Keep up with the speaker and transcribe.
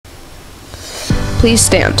Please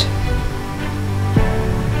stand.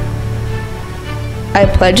 I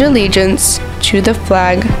pledge allegiance to the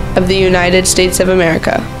flag of the United States of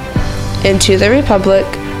America and to the republic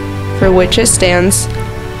for which it stands,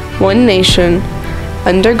 one nation,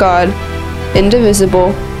 under God, indivisible,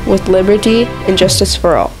 with liberty and justice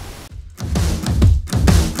for all.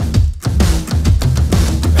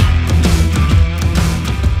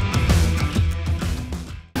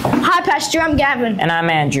 Hi, Pastor. I'm Gavin. And I'm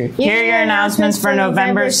Andrew. Here are your announcements for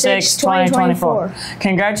November 6, 2024.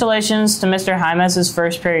 Congratulations to Mr. Jaimes'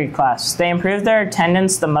 first period class. They improved their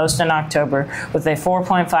attendance the most in October with a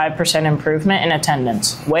 4.5% improvement in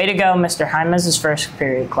attendance. Way to go, Mr. Jaimes' first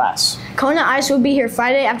period class. Kona Ice will be here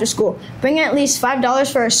Friday after school. Bring at least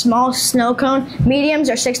 $5 for a small snow cone. Mediums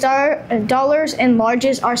are $6 and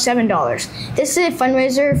larges are $7. This is a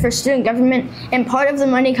fundraiser for student government, and part of the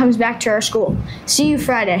money comes back to our school. See you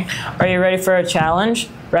Friday. Are you ready for a challenge?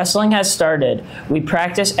 Wrestling has started. We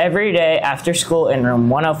practice every day after school in room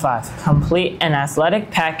 105. Complete an athletic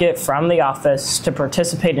packet from the office to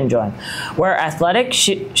participate and join. Wear athletic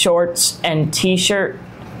shorts and t-shirt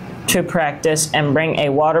to practice and bring a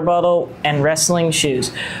water bottle and wrestling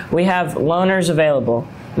shoes. We have loaners available.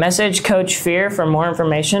 Message Coach Fear for more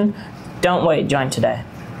information. Don't wait, join today.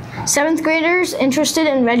 7th graders interested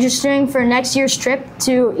in registering for next year's trip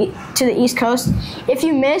to the East Coast. If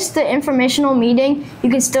you missed the informational meeting, you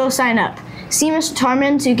can still sign up. See Mr.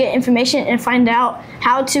 Tarman to get information and find out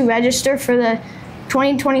how to register for the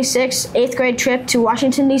 2026 8th grade trip to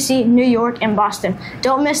Washington, D.C., New York, and Boston.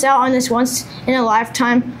 Don't miss out on this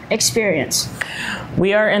once-in-a-lifetime experience.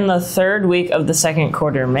 We are in the 3rd week of the 2nd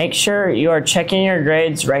quarter. Make sure you are checking your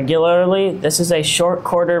grades regularly. This is a short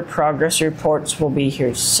quarter. Progress reports will be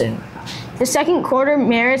here soon. The 2nd quarter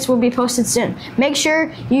merits will be posted soon. Make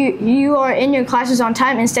sure you are in your classes on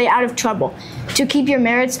time and stay out of trouble to keep your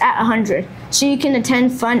merits at 100 so you can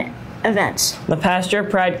attend fun events. The Pasture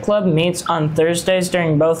Pride Club meets on Thursdays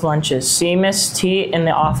during both lunches. See Miss T in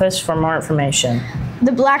the office for more information.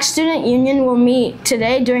 The Black Student Union will meet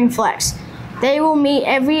today during Flex. They will meet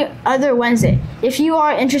every other Wednesday. If you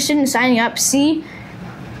are interested in signing up, see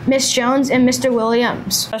Miss Jones and Mr.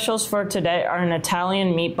 Williams. Specials for today are an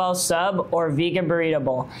Italian meatball sub or vegan burrito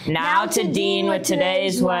bowl. Now to Dean with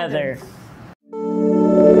today's weather.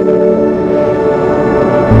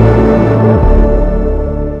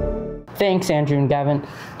 Thanks, Andrew and Gavin.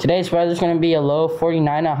 Today's weather is going to be a low of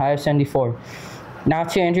 49 and a high of 74. Now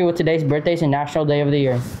to Andrew with today's birthdays and National Day of the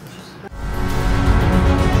Year.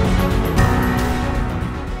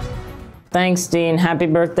 Thanks, Dean. Happy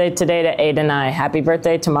birthday today to Aiden I. Happy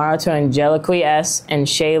birthday tomorrow to Angelique S. and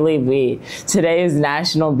Shaylee V. Today is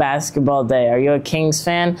National Basketball Day. Are you a Kings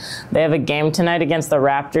fan? They have a game tonight against the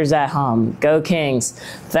Raptors at home. Go Kings.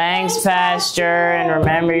 Thanks, Pastor, and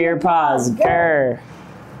remember your paws. Grr.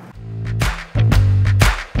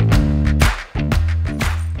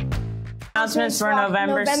 Announcements for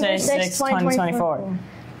November 6, 2024.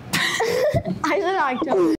 I said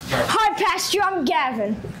October. Hi, Pastor. I'm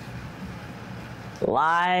Gavin.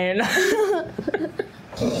 Line.